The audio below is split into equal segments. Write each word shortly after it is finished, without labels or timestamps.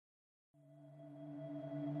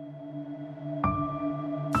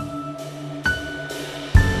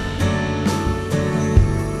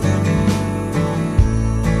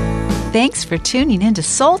Thanks for tuning in to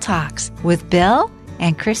Soul Talks with Bill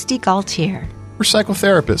and Christy Gaultier. We're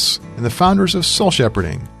psychotherapists and the founders of Soul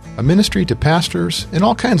Shepherding, a ministry to pastors and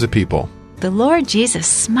all kinds of people. The Lord Jesus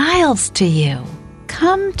smiles to you.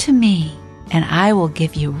 Come to me, and I will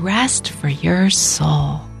give you rest for your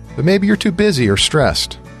soul. But maybe you're too busy or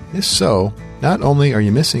stressed. If so, not only are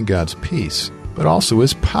you missing God's peace, but also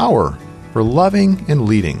His power for loving and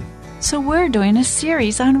leading. So we're doing a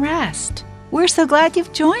series on rest. We're so glad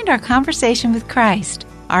you've joined our conversation with Christ,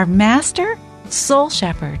 our Master, Soul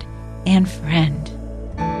Shepherd, and friend.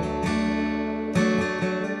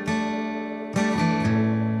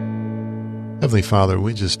 Heavenly Father,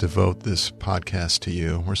 we just devote this podcast to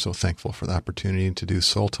you. We're so thankful for the opportunity to do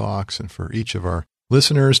Soul Talks and for each of our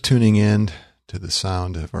listeners tuning in to the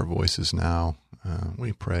sound of our voices now.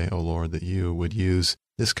 We pray, O Lord, that you would use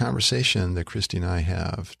this conversation that Christy and I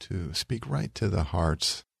have to speak right to the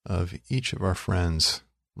hearts of each of our friends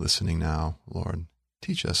listening now, Lord.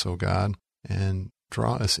 Teach us, O God, and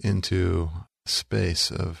draw us into a space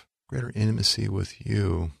of greater intimacy with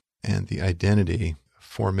you and the identity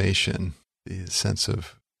formation, the sense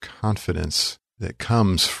of confidence that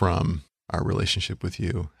comes from our relationship with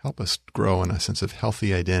you. Help us grow in a sense of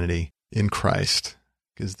healthy identity in Christ,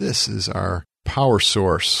 because this is our power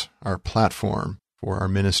source, our platform for our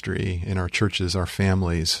ministry in our churches, our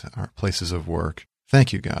families, our places of work.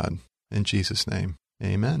 Thank you, God. In Jesus' name,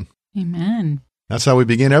 amen. Amen. That's how we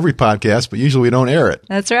begin every podcast, but usually we don't air it.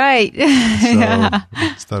 That's right. So I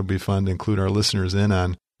just thought it would be fun to include our listeners in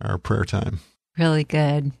on our prayer time. Really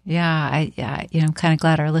good. I'm kind of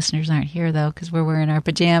glad our listeners aren't here, though, because we're wearing our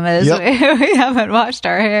pajamas. Yep. We haven't washed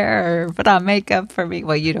our hair or put on makeup for me.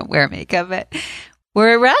 Well, you don't wear makeup, but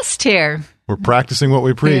we're at rest here. We're practicing what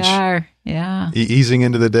we preach. We are, yeah. Easing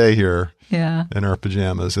into the day here in our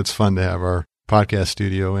pajamas. It's fun to have our podcast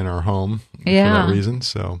studio in our home for that reason.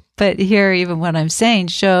 So, but here, even what I'm saying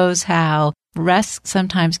shows how rest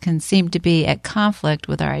sometimes can seem to be at conflict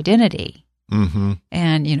with our identity. Mm-hmm.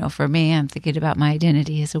 And, for me, I'm thinking about my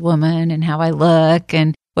identity as a woman and how I look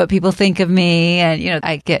and what people think of me. And,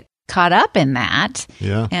 I get caught up in that.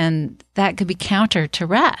 Yeah. And that could be counter to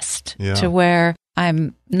rest, yeah. to where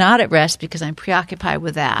I'm not at rest because I'm preoccupied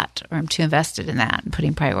with that, or I'm too invested in that and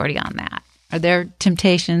putting priority on that. Are there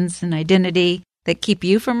temptations in identity that keep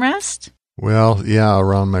you from rest? Well, yeah,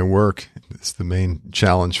 around my work, it's the main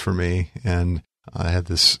challenge for me. And I had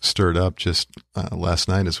this stirred up just last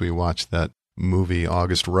night as we watched that movie,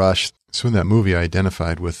 August Rush. So in that movie, I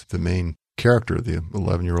identified with the main character, the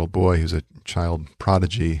 11-year-old boy who's a child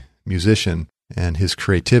prodigy musician, and his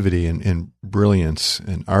creativity and brilliance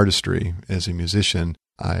and artistry as a musician.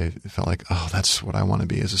 I felt like, that's what I want to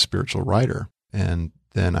be as a spiritual writer. And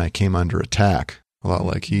then I came under attack, a lot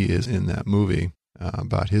like he is in that movie,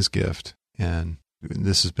 about his gift. And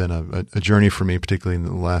this has been a journey for me, particularly in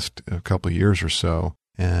the last couple of years or so.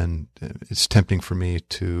 And it's tempting for me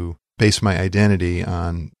to base my identity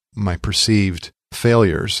on my perceived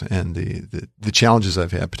failures and the challenges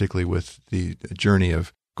I've had, particularly with the journey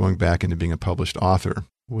of going back into being a published author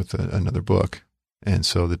with another book. And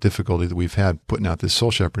so the difficulty that we've had putting out this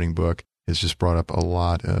Soul Shepherding book has just brought up a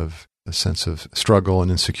lot of a sense of struggle and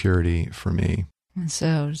insecurity for me. And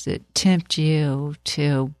so does it tempt you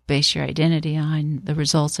to base your identity on the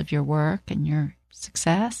results of your work and your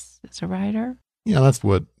success as a writer? Yeah, that's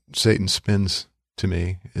what Satan spins to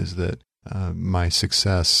me, is that my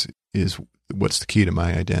success is what's the key to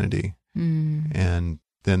my identity. And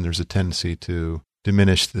then there's a tendency to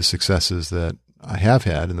diminish the successes that I have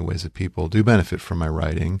had in the ways that people do benefit from my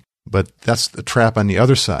writing. But that's the trap on the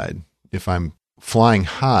other side. If I'm flying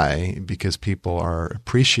high because people are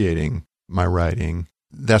appreciating my writing,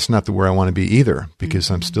 that's not where I want to be either, because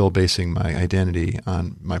I'm still basing my identity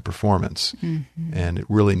on my performance. And it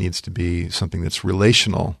really needs to be something that's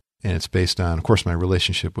relational, and it's based on, of course, my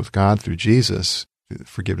relationship with God through Jesus, the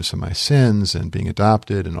forgiveness of my sins and being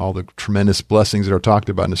adopted and all the tremendous blessings that are talked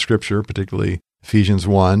about in the Scripture, particularly Ephesians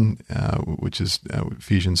 1, which is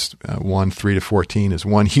Ephesians 1, 3-14 is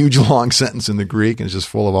one huge long sentence in the Greek, and it's just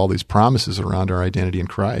full of all these promises around our identity in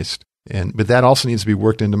Christ. But that also needs to be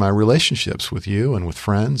worked into my relationships with you and with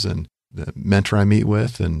friends and the mentor I meet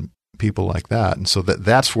with and people like that. And so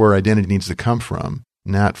that's where identity needs to come from,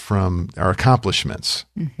 not from our accomplishments.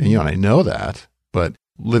 And, and I know that, but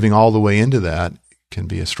living all the way into that can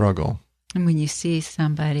be a struggle. And when you see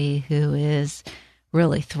somebody who is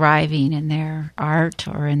really thriving in their art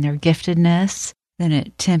or in their giftedness, then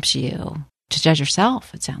it tempts you to judge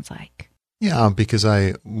yourself, it sounds like. Yeah, because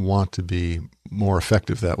I want to be more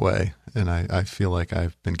effective that way. And I feel like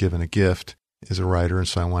I've been given a gift as a writer, and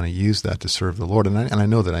so I want to use that to serve the Lord. And I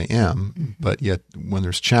know that I am, but yet when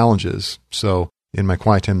there's challenges. So in my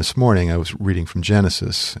quiet time this morning, I was reading from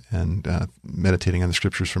Genesis and meditating on the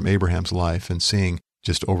scriptures from Abraham's life and seeing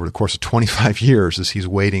just over the course of 25 years as he's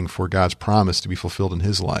waiting for God's promise to be fulfilled in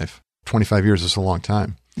his life. 25 years is a long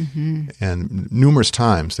time. And numerous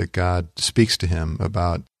times that God speaks to him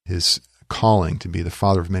about his calling to be the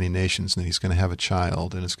father of many nations, and that he's going to have a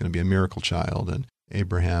child, and it's going to be a miracle child. And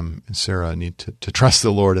Abraham and Sarah need to trust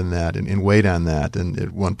the Lord in that and wait on that. And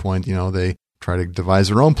at one point, they try to devise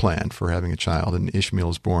their own plan for having a child, and Ishmael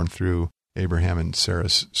is born through Abraham and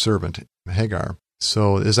Sarah's servant, Hagar.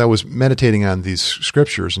 So as I was meditating on these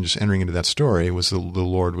scriptures and just entering into that story, the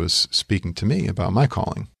Lord was speaking to me about my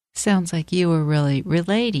calling. Sounds like you were really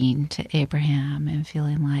relating to Abraham and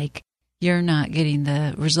feeling like you're not getting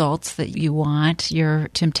the results that you want, your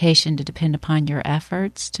temptation to depend upon your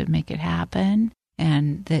efforts to make it happen,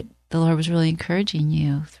 and that the Lord was really encouraging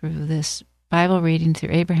you through this Bible reading,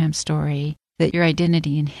 through Abraham's story, that your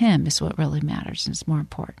identity in him is what really matters and is more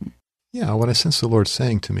important. Yeah, what I sensed the Lord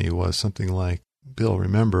saying to me was something like, Bill,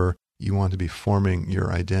 remember, you want to be forming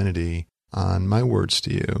your identity on my words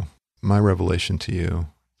to you, my revelation to you,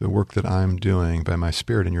 the work that I'm doing by my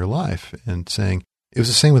Spirit in your life, and saying, it was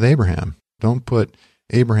the same with Abraham. Don't put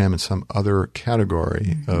Abraham in some other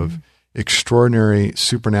category of extraordinary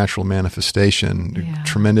supernatural manifestation,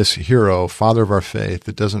 tremendous hero, father of our faith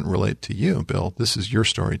that doesn't relate to you, Bill. This is your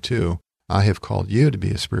story too. I have called you to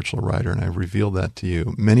be a spiritual writer, and I've revealed that to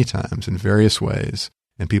you many times in various ways,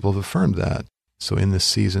 and people have affirmed that. So in this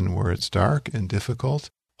season where it's dark and difficult,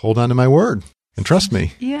 hold on to my word and trust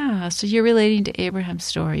me. Yeah, so you're relating to Abraham's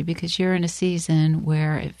story because you're in a season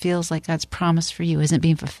where it feels like God's promise for you isn't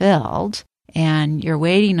being fulfilled, and you're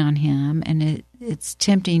waiting on him, and it's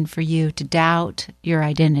tempting for you to doubt your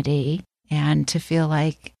identity and to feel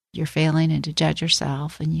like you're failing and to judge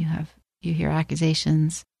yourself, and you hear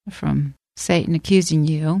accusations from Satan accusing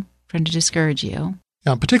you, trying to discourage you.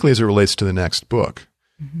 Yeah, particularly as it relates to the next book,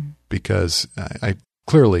 because I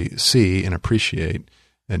clearly see and appreciate,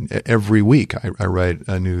 and every week I write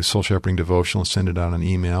a new soul shepherding devotional and send it out on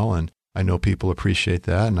email, and I know people appreciate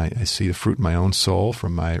that, and I see the fruit in my own soul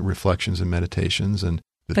from my reflections and meditations. And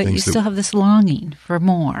but you still have this longing for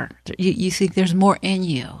more. You think there's more in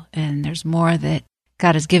you, and there's more that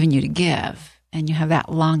God has given you to give, and you have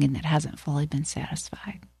that longing that hasn't fully been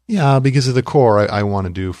satisfied. Yeah, because at the core, I want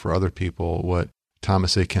to do for other people what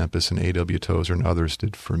Thomas A. Kempis and A.W. Tozer and others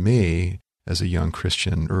did for me as a young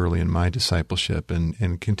Christian early in my discipleship,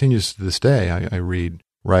 and continues to this day. I read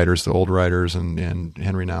writers, the old writers, and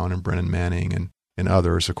Henry Nouwen and Brennan Manning and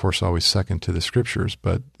others, of course, always second to the scriptures,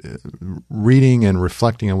 but reading and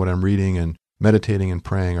reflecting on what I'm reading and meditating and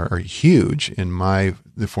praying are huge in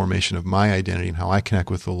the formation of my identity and how I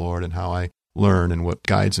connect with the Lord and how I learn and what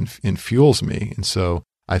guides and fuels me. And so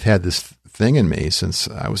I've had this thing in me since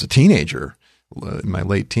I was a teenager, in my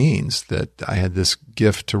late teens, that I had this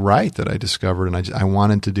gift to write that I discovered, and I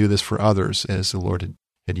wanted to do this for others as the Lord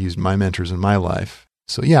had used my mentors in my life.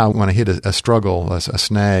 So yeah, when I hit a struggle, a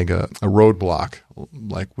snag, a roadblock,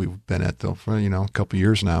 like we've been at for a couple of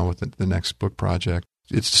years now with the next book project,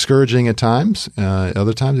 it's discouraging at times.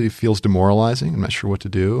 Other times it feels demoralizing. I'm not sure what to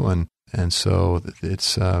do, and so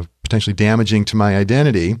it's potentially damaging to my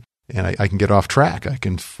identity. And I can get off track. I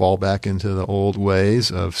can fall back into the old ways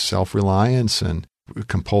of self-reliance and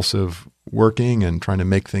compulsive working and trying to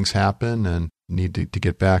make things happen, and need to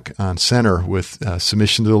get back on center with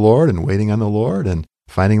submission to the Lord and waiting on the Lord and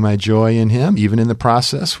finding my joy in Him, even in the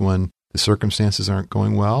process when the circumstances aren't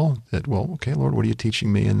going well. That, well, okay, Lord, what are you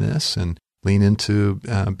teaching me in this? And lean into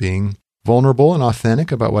being vulnerable and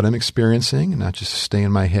authentic about what I'm experiencing, and not just stay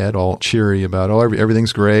in my head all cheery about,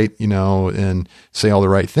 everything's great, and say all the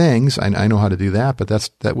right things. I know how to do that, but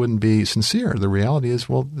that wouldn't be sincere. The reality is,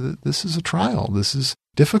 this is a trial. This is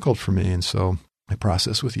difficult for me. And so I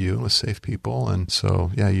process with you, with safe people. And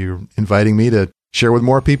so, yeah, you're inviting me to share with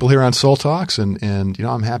more people here on Soul Talks. And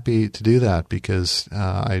I'm happy to do that because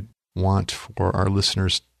I want for our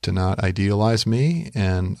listeners to not idealize me.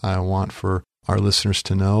 And I want for our listeners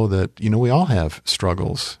to know that, we all have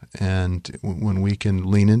struggles. And when we can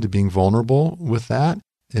lean into being vulnerable with that,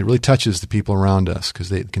 it really touches the people around us because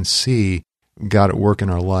they can see God at work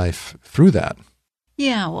in our life through that.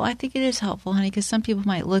 Yeah, well, I think it is helpful, honey, because some people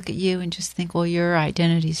might look at you and just think, well, your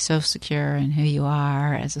identity is so secure in who you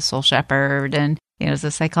are as a soul shepherd and, as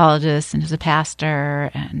a psychologist and as a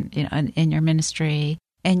pastor and, in your ministry.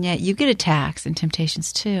 And yet you get attacks and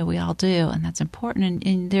temptations too. We all do. And that's important.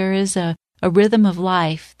 And there is a rhythm of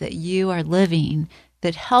life that you are living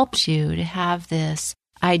that helps you to have this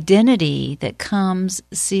identity that comes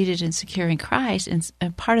seated and secure in Christ.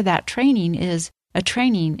 And part of that training is a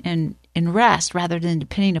training in rest rather than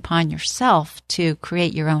depending upon yourself to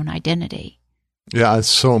create your own identity. Yeah, it's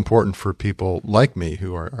so important for people like me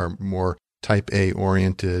who are more type A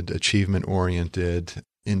oriented, achievement oriented,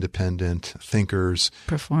 independent thinkers.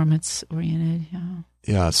 Performance oriented, yeah.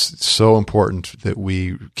 Yeah, it's so important that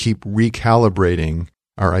we keep recalibrating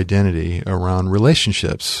our identity around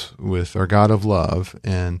relationships with our God of love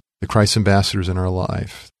and the Christ ambassadors in our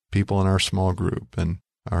life, people in our small group and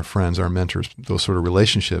our friends, our mentors, those sort of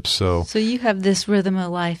relationships. So you have this rhythm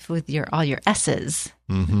of life with all your S's.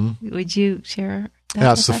 Mm-hmm. Would you share that?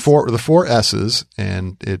 Yeah, it's the four S's,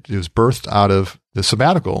 and it was birthed out of the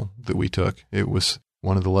sabbatical that we took. It was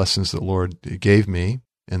one of the lessons that the Lord gave me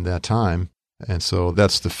in that time. And so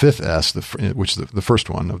that's the fifth S, which is the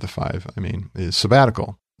first one of the five, is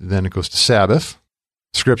sabbatical. Then it goes to Sabbath,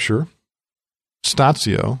 Scripture,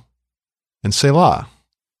 Statio, and Selah.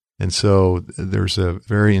 And so there's a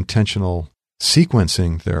very intentional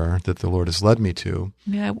sequencing there that the Lord has led me to.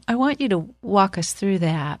 Yeah, I want you to walk us through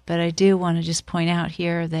that, but I do want to just point out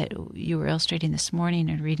here that you were illustrating this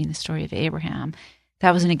morning and reading the story of Abraham.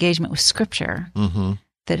 That was an engagement with Scripture. Mm-hmm.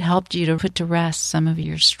 That helped you to put to rest some of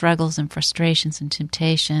your struggles and frustrations and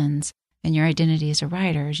temptations and your identity as a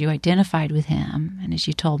writer. As you identified with him, and as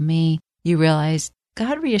you told me, you realized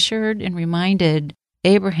God reassured and reminded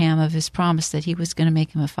Abraham of his promise that he was going to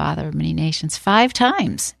make him a father of many nations 5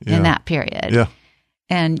 times in that period. Yeah.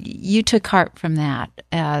 And you took heart from that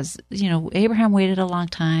as, Abraham waited a long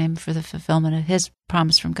time for the fulfillment of his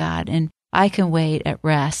promise from God, and I can wait at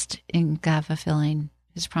rest in God fulfilling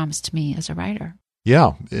his promise to me as a writer.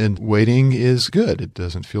 Yeah, and waiting is good. It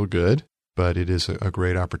doesn't feel good, but it is a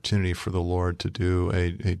great opportunity for the Lord to do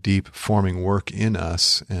a deep forming work in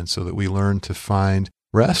us, and so that we learn to find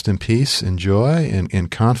rest and peace and joy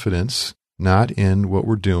and confidence, not in what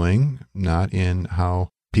we're doing, not in how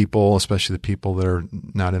people, especially the people that are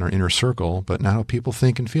not in our inner circle, but not how people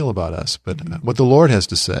think and feel about us, but what the Lord has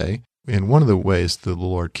to say. And one of the ways that the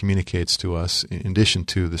Lord communicates to us, in addition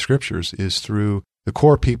to the Scriptures, is through the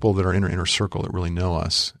core people that are in our inner circle that really know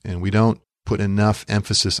us. And we don't put enough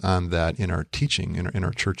emphasis on that in our teaching, in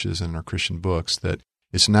our churches and in our Christian books, that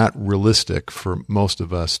it's not realistic for most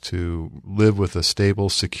of us to live with a stable,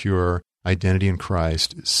 secure identity in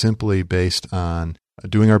Christ simply based on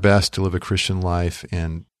doing our best to live a Christian life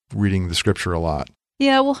and reading the Scripture a lot.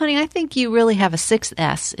 Yeah, well, honey, I think you really have a 6th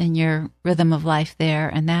S in your rhythm of life there,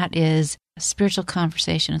 and that is spiritual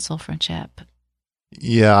conversation and soul friendship.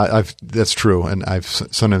 Yeah, that's true, and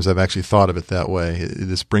sometimes I've actually thought of it that way.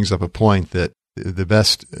 This brings up a point that the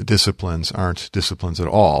best disciplines aren't disciplines at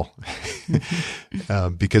all,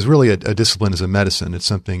 because really a discipline is a medicine. It's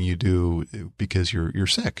something you do because you're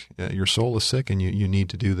sick. Your soul is sick, and you need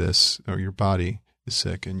to do this, or your body is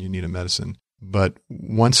sick, and you need a medicine. But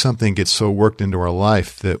once something gets so worked into our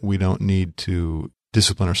life that we don't need to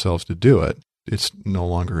discipline ourselves to do it, it's no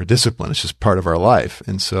longer a discipline. It's just part of our life,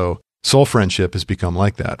 and so soul friendship has become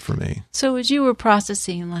like that for me. So as you were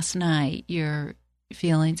processing last night your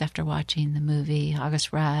feelings after watching the movie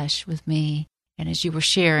August Rush with me, and as you were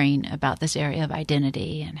sharing about this area of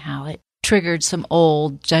identity and how it triggered some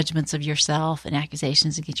old judgments of yourself and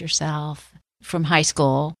accusations against yourself from high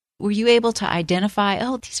school, were you able to identify,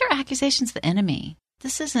 these are accusations of the enemy.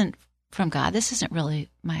 This isn't from God. This isn't really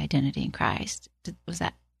my identity in Christ. Was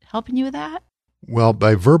that helping you with that? Well,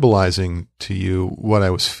 by verbalizing to you what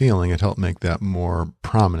I was feeling, it helped make that more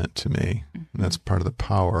prominent to me. Mm-hmm. And that's part of the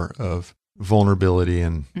power of vulnerability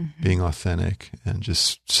and being authentic and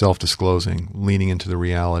just self-disclosing, leaning into the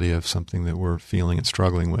reality of something that we're feeling and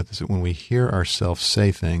struggling with, is that when we hear ourselves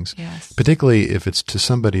say things, particularly if it's to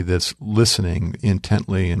somebody that's listening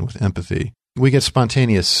intently and with empathy, we get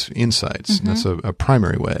spontaneous insights. And that's a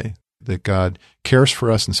primary way that God cares for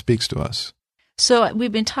us and speaks to us. So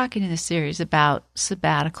we've been talking in this series about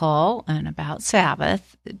sabbatical and about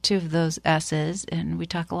Sabbath, 2 of those S's, and we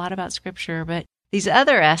talk a lot about Scripture, but these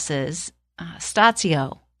other S's,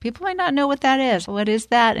 statio, people might not know what that is. What is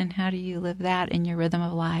that, and how do you live that in your rhythm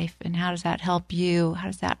of life, and how does that help you? How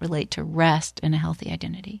does that relate to rest and a healthy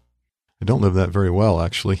identity? I don't live that very well,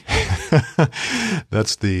 actually.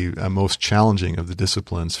 That's the most challenging of the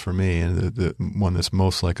disciplines for me, and the one that's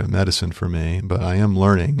most like a medicine for me. But I am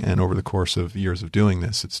learning, and over the course of years of doing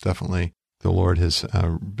this, it's definitely, the Lord has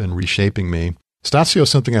been reshaping me. Statio is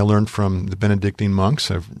something I learned from the Benedictine monks.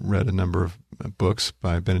 I've read a number of books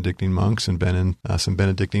by Benedictine monks and been in some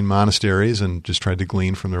Benedictine monasteries and just tried to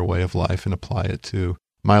glean from their way of life and apply it to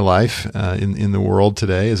my life in the world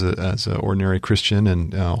today as an ordinary Christian,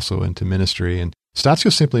 and also into ministry. And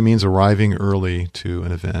Statio simply means arriving early to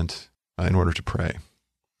an event in order to pray.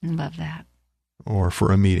 I love that. Or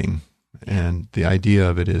for a meeting. And the idea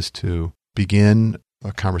of it is to begin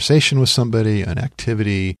a conversation with somebody, an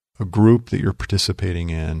activity, a group that you're participating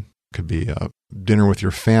in. It could be a dinner with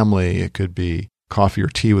your family. It could be coffee or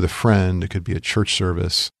tea with a friend. It could be a church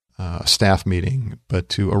service, a staff meeting. But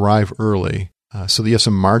to arrive early so that you have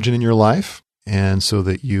some margin in your life and so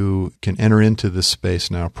that you can enter into this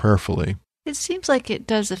space now prayerfully. It seems like it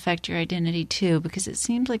does affect your identity too, because it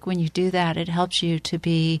seems like when you do that, it helps you to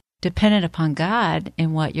be dependent upon God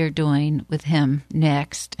in what you're doing with Him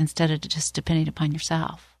next, instead of just depending upon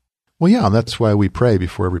yourself. Well, yeah, and that's why we pray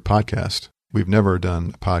before every podcast. We've never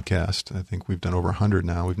done a podcast. I think we've done over 100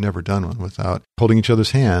 now. We've never done one without holding each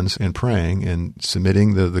other's hands and praying and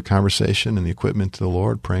submitting the conversation and the equipment to the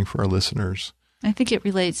Lord, praying for our listeners. I think it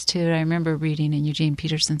relates to, I remember reading in Eugene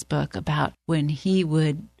Peterson's book about when he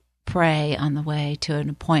would pray on the way to an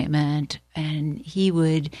appointment, and he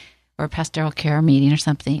would, or a pastoral care meeting or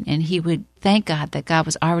something, and he would thank God that God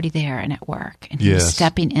was already there and at work, and he was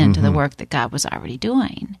stepping into the work that God was already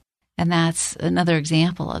doing. And that's another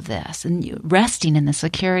example of this, and you resting in the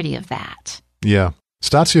security of that. Yeah.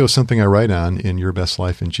 Statio is something I write on in Your Best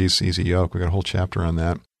Life in Jesus' Easy Yoke. We've got a whole chapter on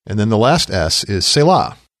that. And then the last S is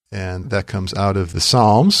Selah, and that comes out of the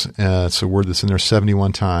Psalms. It's a word that's in there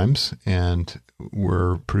 71 times, and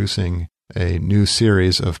we're producing a new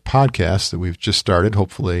series of podcasts that we've just started.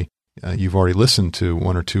 Hopefully, you've already listened to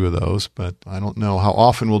one or two of those, but I don't know how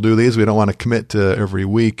often we'll do these. We don't want to commit to every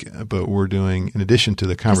week, but we're doing, in addition to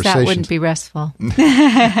the conversations. That wouldn't be restful.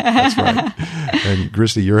 That's right. And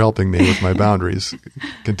Christy, you're helping me with my boundaries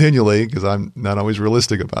continually because I'm not always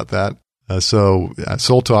realistic about that. So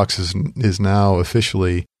Soul Talks is now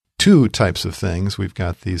officially two types of things. We've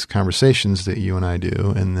got these conversations that you and I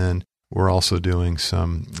do, and then we're also doing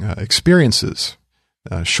some experiences,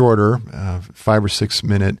 shorter, 5 or 6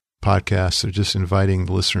 minute podcasts. They're just inviting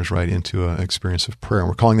the listeners right into an experience of prayer. And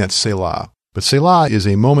we're calling that Selah. But Selah is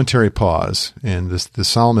a momentary pause. And the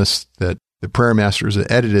psalmist, that the prayer masters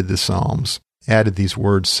that edited the Psalms, added these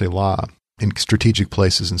words Selah in strategic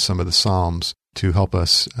places in some of the Psalms to help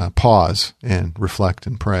us pause and reflect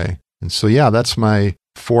and pray. And so, yeah, that's my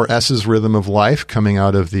 4 S's rhythm of life coming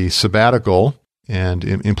out of the sabbatical. And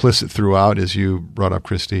implicit throughout, as you brought up,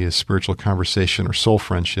 Christy, is spiritual conversation or soul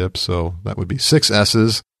friendship. So that would be 6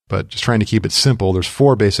 S's, but just trying to keep it simple. There's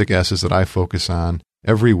 4 basic S's that I focus on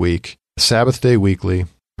every week. Sabbath day weekly,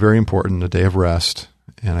 very important, a day of rest.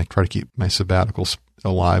 And I try to keep my sabbaticals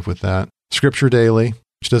alive with that. Scripture daily,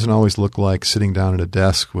 which doesn't always look like sitting down at a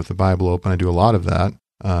desk with the Bible open. I do a lot of that,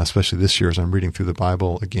 especially this year as I'm reading through the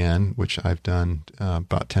Bible again, which I've done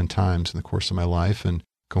about 10 times in the course of my life, and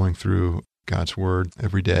going through God's Word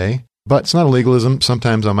every day. But it's not a legalism.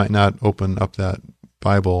 Sometimes I might not open up that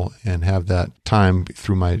Bible and have that time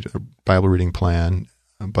through my Bible reading plan,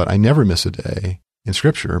 but I never miss a day in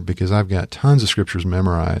Scripture because I've got tons of Scriptures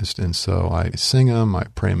memorized, and so I sing them, I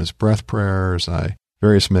pray them as breath prayers,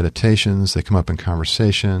 various meditations, they come up in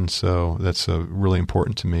conversation, so that's really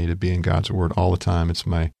important to me to be in God's Word all the time. It's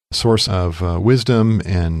my source of wisdom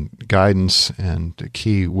and guidance and a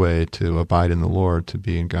key way to abide in the Lord, to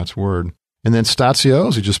be in God's Word. And then Statio,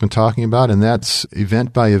 as we've just been talking about, and that's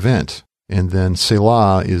event by event. And then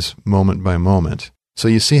Selah is moment by moment. So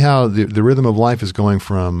you see how the rhythm of life is going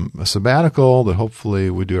from a sabbatical that hopefully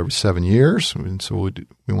we do every 7 years. And so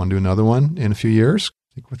we want to do another one in a few years.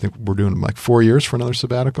 I think we're doing like 4 years for another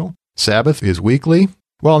sabbatical. Sabbath is weekly.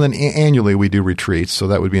 Well, and then annually we do retreats. So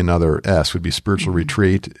that would be another S, would be spiritual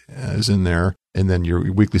retreat is in there. And then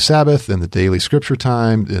your weekly Sabbath, and the daily Scripture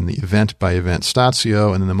time, and the event by event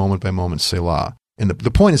Statio, and then the moment by moment Selah. And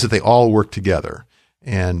the point is that they all work together.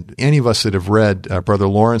 And any of us that have read Brother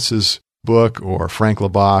Lawrence's book or Frank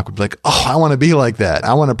Laubach would be like, oh, I want to be like that.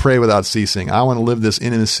 I want to pray without ceasing. I want to live this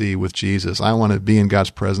intimacy with Jesus. I want to be in God's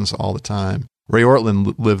presence all the time. Ray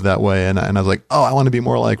Ortlund lived that way, and I was like, oh, I want to be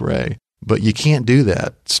more like Ray. But you can't do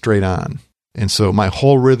that straight on. And so my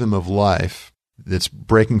whole rhythm of life, that's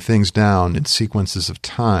breaking things down in sequences of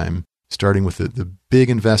time, starting with the big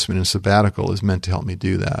investment in sabbatical, is meant to help me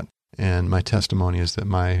do that. And my testimony is that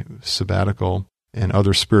my sabbatical and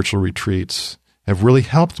other spiritual retreats have really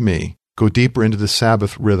helped me go deeper into the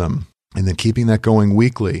Sabbath rhythm, and then keeping that going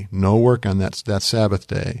weekly, no work on that Sabbath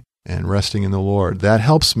day, and resting in the Lord. That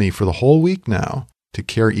helps me for the whole week now to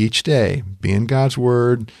carry each day, be in God's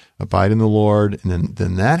Word, abide in the Lord, and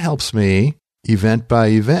then that helps me event by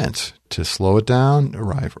event to slow it down,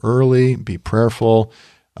 arrive early, be prayerful,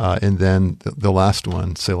 and then the last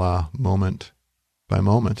one, Selah, moment by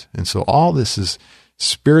moment. And so all this is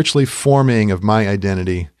spiritually forming of my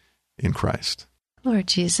identity in Christ. Lord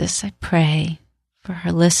Jesus, I pray for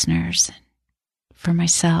our listeners and for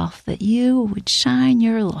myself that you would shine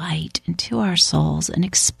your light into our souls and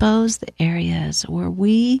expose the areas where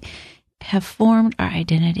we have formed our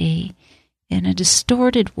identity in a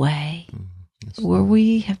distorted way, where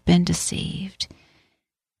we have been deceived.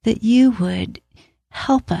 That you would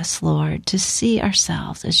help us, Lord, to see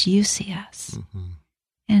ourselves as you see us.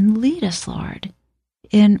 And lead us, Lord,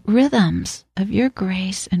 in rhythms of your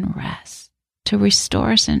grace and rest to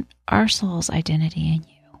restore us in our soul's identity in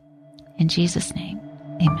you. In Jesus' name,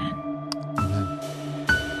 amen.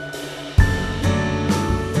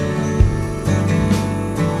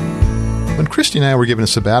 When Christy and I were given a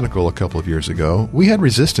sabbatical a couple of years ago, we had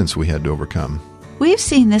resistance we had to overcome. We've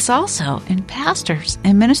seen this also in pastors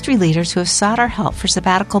and ministry leaders who have sought our help for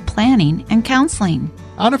sabbatical planning and counseling.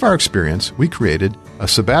 Out of our experience, we created a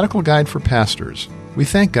sabbatical guide for pastors. We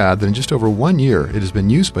thank God that in just over 1 year, it has been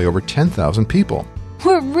used by over 10,000 people.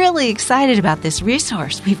 We're really excited about this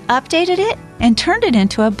resource. We've updated it and turned it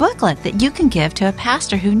into a booklet that you can give to a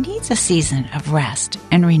pastor who needs a season of rest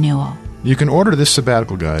and renewal. You can order this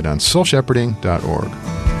sabbatical guide on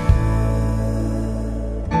soulshepherding.org.